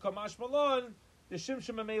 kamash malon, the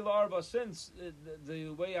shimshim amei la'arba, since the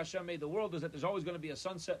way Hashem made the world is that there's always going to be a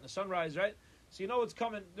sunset and a sunrise, right? So you know what's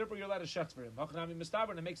coming, therefore you're allowed to shecht for him. Hachanami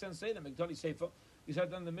mistaber, and it makes sense to say that. Megdali Seifa, he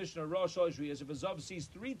said in the Mishnah, Rosh Hashvi, as if a Zav sees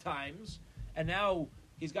 3 times, and now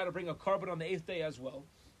he's got to bring a carbon on the 8th day as well.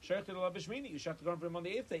 Shecht and Allah Bishmini, you shecht the carbon for him on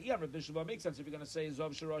the 8th day. Yeah, Rabbi Shua makes sense if you're going to say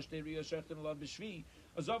Zav Sharash Deriya, shecht and Allah Bishvi.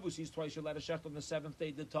 A Zav who sees twice, you're allowed to shecht on the 7th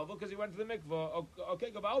day, the Tava, because he went to the mikvah.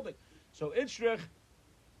 Okay, Gavaldik. So Itzrich,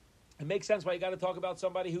 it makes sense why you got to talk about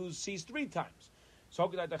somebody who sees 3 times. So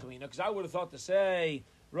because I would have thought to say,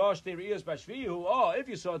 Rosh Deriyas Bashvihu, if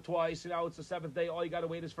you saw it twice, now it's the 7th day, all you got to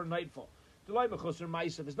wait is for nightfall.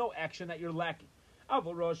 There's no action that you're lacking.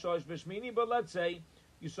 But let's say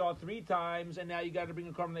you saw 3 times, and now you got to bring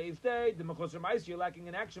a carbon on the 8th day. The Mechusar Maisa, you're lacking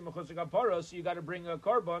in action. Mechusar Gapara, so you got to bring a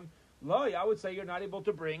carbon. I would say you're not able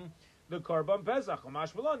to bring the Karban Pesach.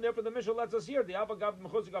 Therefore, the Mishnah lets us hear the Avagav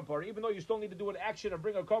Mechutz Kapara. Even though you still need to do an action and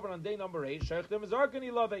bring a Karban on day number 8, Sheichtem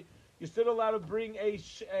Zarkani Lave, you're still allowed to bring a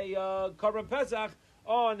Karban Pesach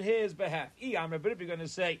on his behalf. But if you're going to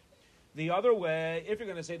say the other way, if you're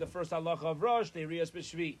going to say the first halacha of Rosh, Deirias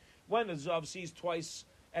B'Shvi, when the Zav sees twice,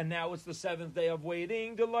 and now it's the 7th day of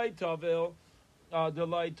waiting, Delay Tavil,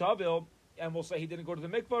 and we'll say he didn't go to the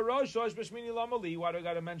mikvah. Rosh B'Shmini Lamali. Why do I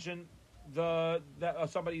got to mention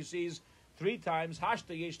somebody who sees 3 times?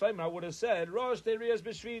 Hashta Yesh Taim. I would have said Rosh Deirias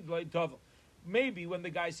B'Shvi Delay Tavil. Maybe when the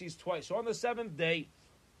guy sees twice. So on the 7th day,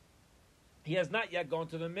 he has not yet gone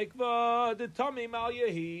to the mikvah. The Tamei Mal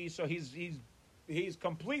Yehi. So he's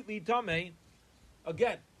completely Tamei.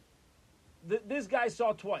 Again, this guy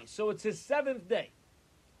saw twice. So it's his 7th day.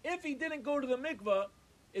 If he didn't go to the mikvah,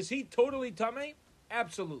 is he totally Tamei?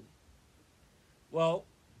 Absolutely. Well,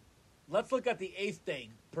 let's look at the 8th day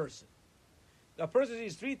person. The person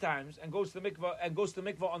sees 3 times and goes to the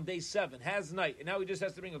mikvah on day 7, has night, and now he just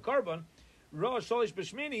has to bring a Karban. Rosh Shalish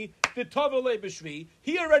B'Shmini, the Tavale B'Shvi.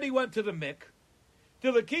 He already went to the mik,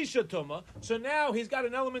 to the Kisha Tuma. So now he's got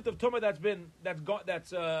an element of Tuma that's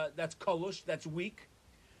kolush, that's weak.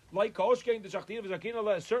 Like Koshkein the Shachtin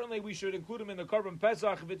Zakina, certainly we should include him in the Karban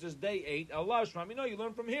Pesach if it's his day 8. Allah Shmam, you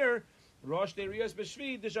learn from here. Rosh Deirias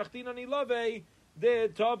B'Shvi, the Shachtin Anilave,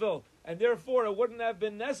 the Tavel. And therefore it wouldn't have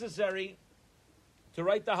been necessary to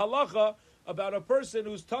write the halacha about a person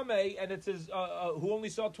who's Tamei and it's his who only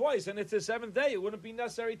saw twice and it's his 7th day. It wouldn't be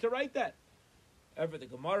necessary to write that. Ever the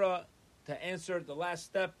Gemara, to answer the last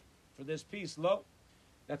step for this piece,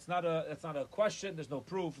 that's not a question. There's no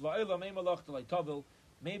proof.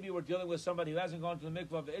 Maybe we're dealing with somebody who hasn't gone to the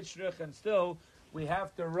mikvah of Itzrich, and still we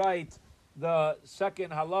have to write the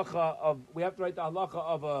second halacha we have to write the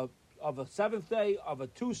halacha of a 7th day, of a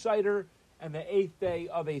 2-sider, and the 8th day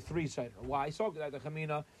of a 3-sider. Why? So the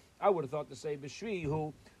Chamina, I would have thought to say B'Shvi,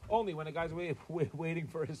 who only when a guy's waiting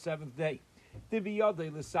for his 7th day.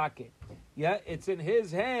 Yeah, it's in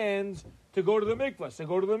his hands to go to the mikvah. So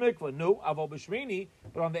go to the mikvah. No, Avol B'Shmini,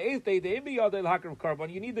 but on the 8th day, the Ibiyadei L'Hakar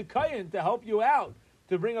Karban, you need the Kayin to help you out,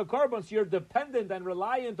 to bring a Karban, so you're dependent and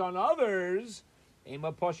reliant on others.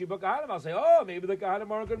 I'll say, maybe the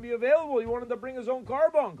Kahanim aren't going to be available. He wanted to bring his own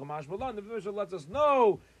Karban. Kamash Malan, the Mishnah lets us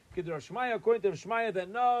know, according to Shmaya,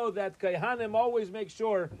 that that Kahanim always make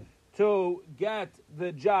sure to get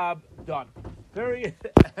the job done. Very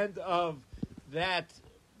end of that,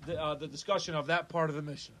 the discussion of that part of the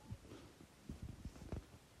Mishnah.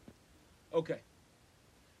 Okay.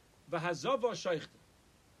 V'hazava shaychta.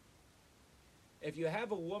 If you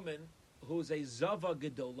have a woman who's a zava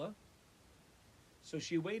gedola, so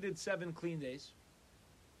she waited 7 clean days,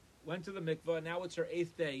 went to the mikvah, and now it's her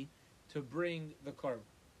 8th day to bring the karban.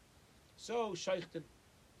 So shaychta.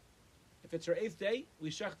 If it's her 8th day,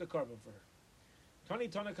 we shech the karban for her. Tani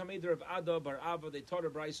Tana Kamed Rav Ada Bar Ava, they taught a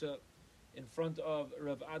brisa in front of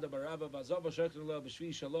Rav Ada Bar Ava, Vazava Shechla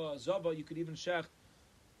B'Shvi Shalah. Zava, you could even shech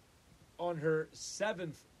on her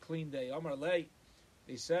 7th clean day. Amar Lei,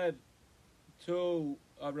 they said to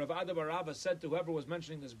Rav Ada Bar Ava, said to whoever was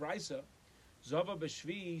mentioning this brisa, Zava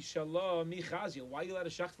B'Shvi Shalah Michazia. Why you let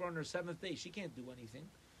a shech for on her 7th day? She can't do anything.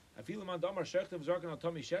 Even the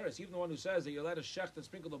one who says that you're allowed to shech and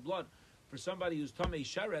sprinkle the blood for somebody who's Tamei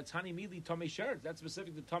Sheretz, Hani Mili Tamei Sheretz, that's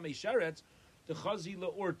specific to Tamei Sheretz, to Chazi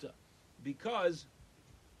Le'orta. Because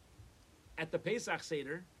at the Pesach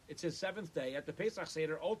Seder, it's his 7th day, at the Pesach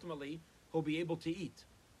Seder, ultimately, he'll be able to eat.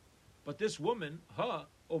 But this woman,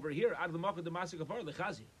 over here, out of the Makah Damasik Kapar,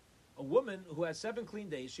 Lechazi, a woman who has 7 clean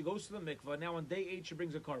days, she goes to the mikvah, now on day 8 she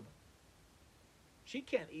brings a karban. She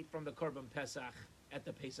can't eat from the karban Pesach at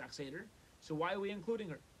the Pesach Seder, so why are we including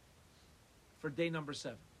her for day number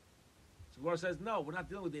 7? So Gemara says, no, we're not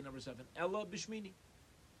dealing with day number 7. Ella Bishmini.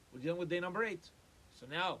 We're dealing with day number 8. So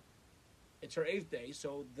now, it's her 8th day,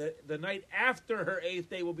 so the night after her 8th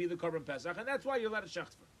day will be the Karban Pesach, and that's why you're allowed to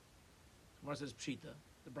shecht for. Gemara says, Pshita.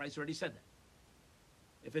 The Bryce already said that.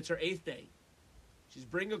 If it's her 8th day, she's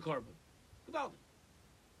bringing a Karban. Gavaldi.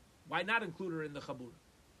 Why not include her in the Chabura?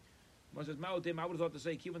 Gemara says, Ma'otim, I would have thought to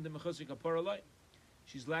say, Kivan de Mechusik Kapara Lai.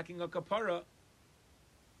 She's lacking a kapara,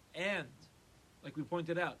 and, like we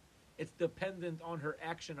pointed out, it's dependent on her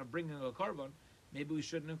action of bringing a karban. Maybe we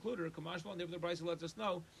shouldn't include her. Kamashma, and if the Brisa lets us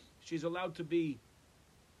know, she's allowed to be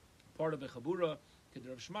part of a chabura,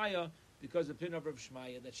 Kedr of Shmaya, because the pin of Rav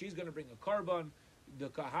Shmaya, that she's going to bring a karban. The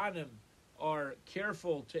Kahanim are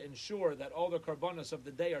careful to ensure that all the karbanos of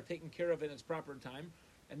the day are taken care of in its proper time,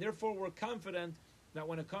 and therefore we're confident that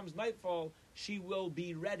when it comes nightfall, she will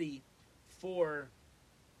be ready for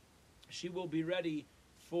the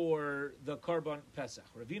Karban Pesach.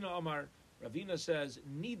 Ravina Amar, Ravina says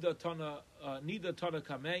Nida Tana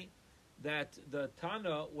Kameh, that the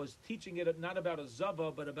Tana was teaching it not about a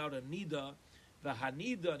Zava but about a Nida. The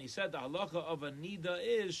Hanida, and he said the halacha of a Nida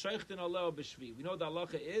is Sheikhtin Allah B'Shvi. We know the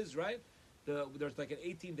halacha is, right? There's like an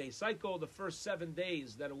 18-day cycle. The first 7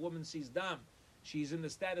 days that a woman sees dam, she's in the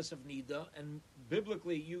status of Nida, and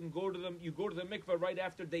biblically you go to the mikveh right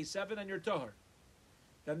after day 7 and you're tahar.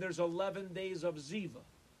 Then there's 11 days of Ziva.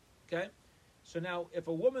 Okay? So now, if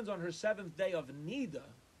a woman's on her 7th day of Nida,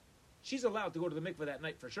 she's allowed to go to the mikveh that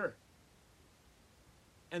night for sure.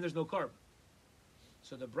 And there's no carbon.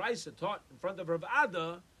 So the Brisa taught in front of Rav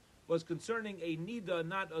Ada was concerning a Nida,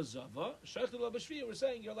 not a Zava. Shechta la b'shvi, we're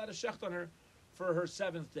saying you're allowed to shecht on her for her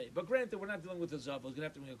 7th day. But granted, we're not dealing with a Zava. We're going to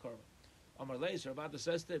have to bring a carbon. Amar Leis, Rav Ada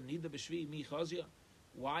says to him, Nida b'shvi mi chazia.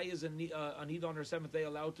 Why is a Nida on her 7th day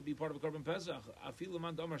allowed to be part of a carbon Pesach? Afilu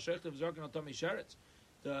man damar shechta v'zarkin al tami sheretz.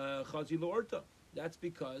 The chazi l'orta. That's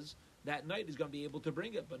because that night he's going to be able to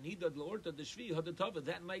bring it. But Nida l'orta the shvi hadatava.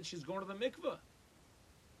 That night she's going to the mikveh.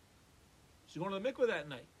 She's going to the mikveh that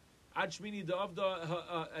night. Ad Shmini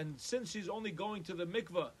Da'avda, and since she's only going to the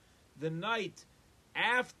mikveh the night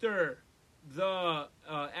after the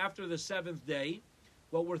 7th day,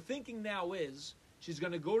 what we're thinking now is she's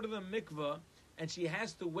going to go to the mikveh and she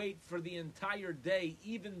has to wait for the entire day,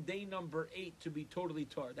 even day number 8, to be totally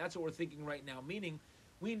tar. That's what we're thinking right now. Meaning,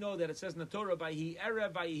 we know that it says in the Torah, Vayihi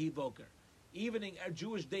Erev, Vayihi Boker. Evening,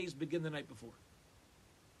 Jewish days begin the night before.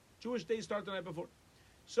 Jewish days start the night before.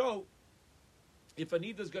 So, if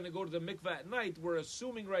Anita's going to go to the mikveh at night, we're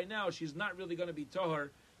assuming right now she's not really going to be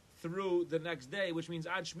tahar through the next day, which means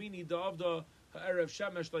Ad Shmini Da'avda Ha'erev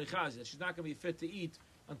Shemesh Loichazia. She's not going to be fit to eat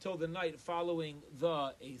until the night following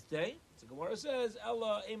the 8th day. So Gemara says,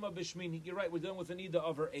 Ella Ema B'Shmini. You're right, we're dealing with Anita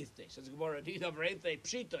of her 8th day. Says Gemara, Anita of her 8th day,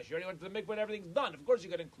 Pshita. She already went to the mikveh and everything's done. Of course you're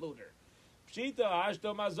going to include her. Pshita,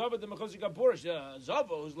 Hashto Mazava de Mechosika Purish.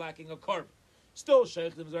 Zava who's lacking a carbon. Still,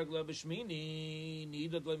 Sheikh the Mizarkla B'Shmini,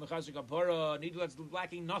 Nida Dle Mechasik Kapara, Nida that's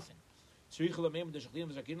lacking nothing. Tzrichel Mem the Shechlim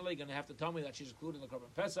Zakinale going to have to tell me that she's included in the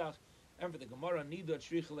Korban Pesach. And for the Gemara, Nida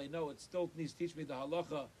Tzrichel, no, it still needs to teach me the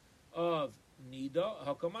halacha of Nida.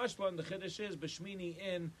 Hakamashla and the Chiddush is B'Shmini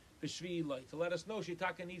in B'Shvi Light to let us know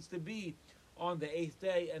Shitaka needs to be on the 8th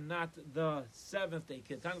day and not the 7th day.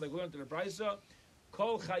 Kintan like we learned to the Brisa,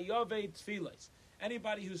 Kol Chayave Tfilas.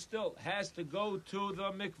 Anybody who still has to go to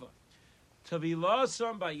the mikveh.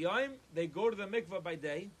 Tavilasam by Yom, they go to the mikveh by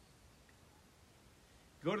day.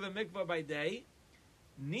 Go to the mikveh by day.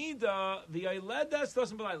 Nida, the Eiledas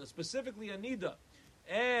doesn't belayla, specifically a Nida,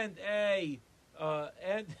 and a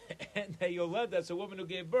Yoled, that's a woman who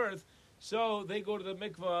gave birth, so they go to the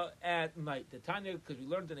mikveh at night. The Tanya, because we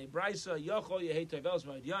learned in a Brisa, Yachol Yehei Tavelas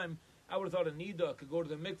Ma'ad Yom, I would have thought a Nida could go to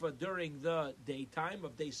the mikveh during the daytime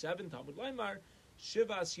of day 7, Talmud Laimar,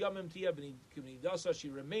 Shivas Yamim Tia B'nidasa. She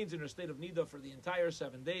remains in her state of Nida for the entire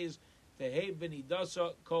 7 days. Tehei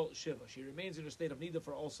B'nidasa Kol Shiva. She remains in her state of Nida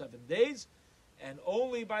for all 7 days. And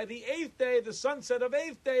only by the 8th day, the sunset of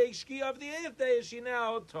 8th day, Shkia of the 8th day, is she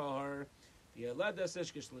now Tahar. The Yeledas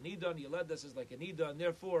is Kislanida, and Yeledas is like a Nida, and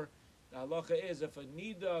therefore the halacha is if a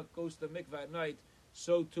Nida goes to the mikvah at night,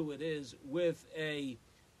 so too it is with a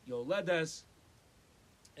Yoledas.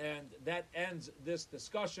 And that ends this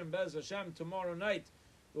discussion. Bez Hashem, tomorrow night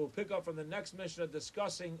we'll pick up from the next Mishnah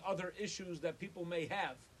discussing other issues that people may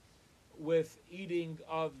have with eating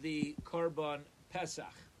of the Korban Pesach.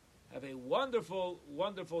 Have a wonderful,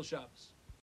 wonderful Shabbos.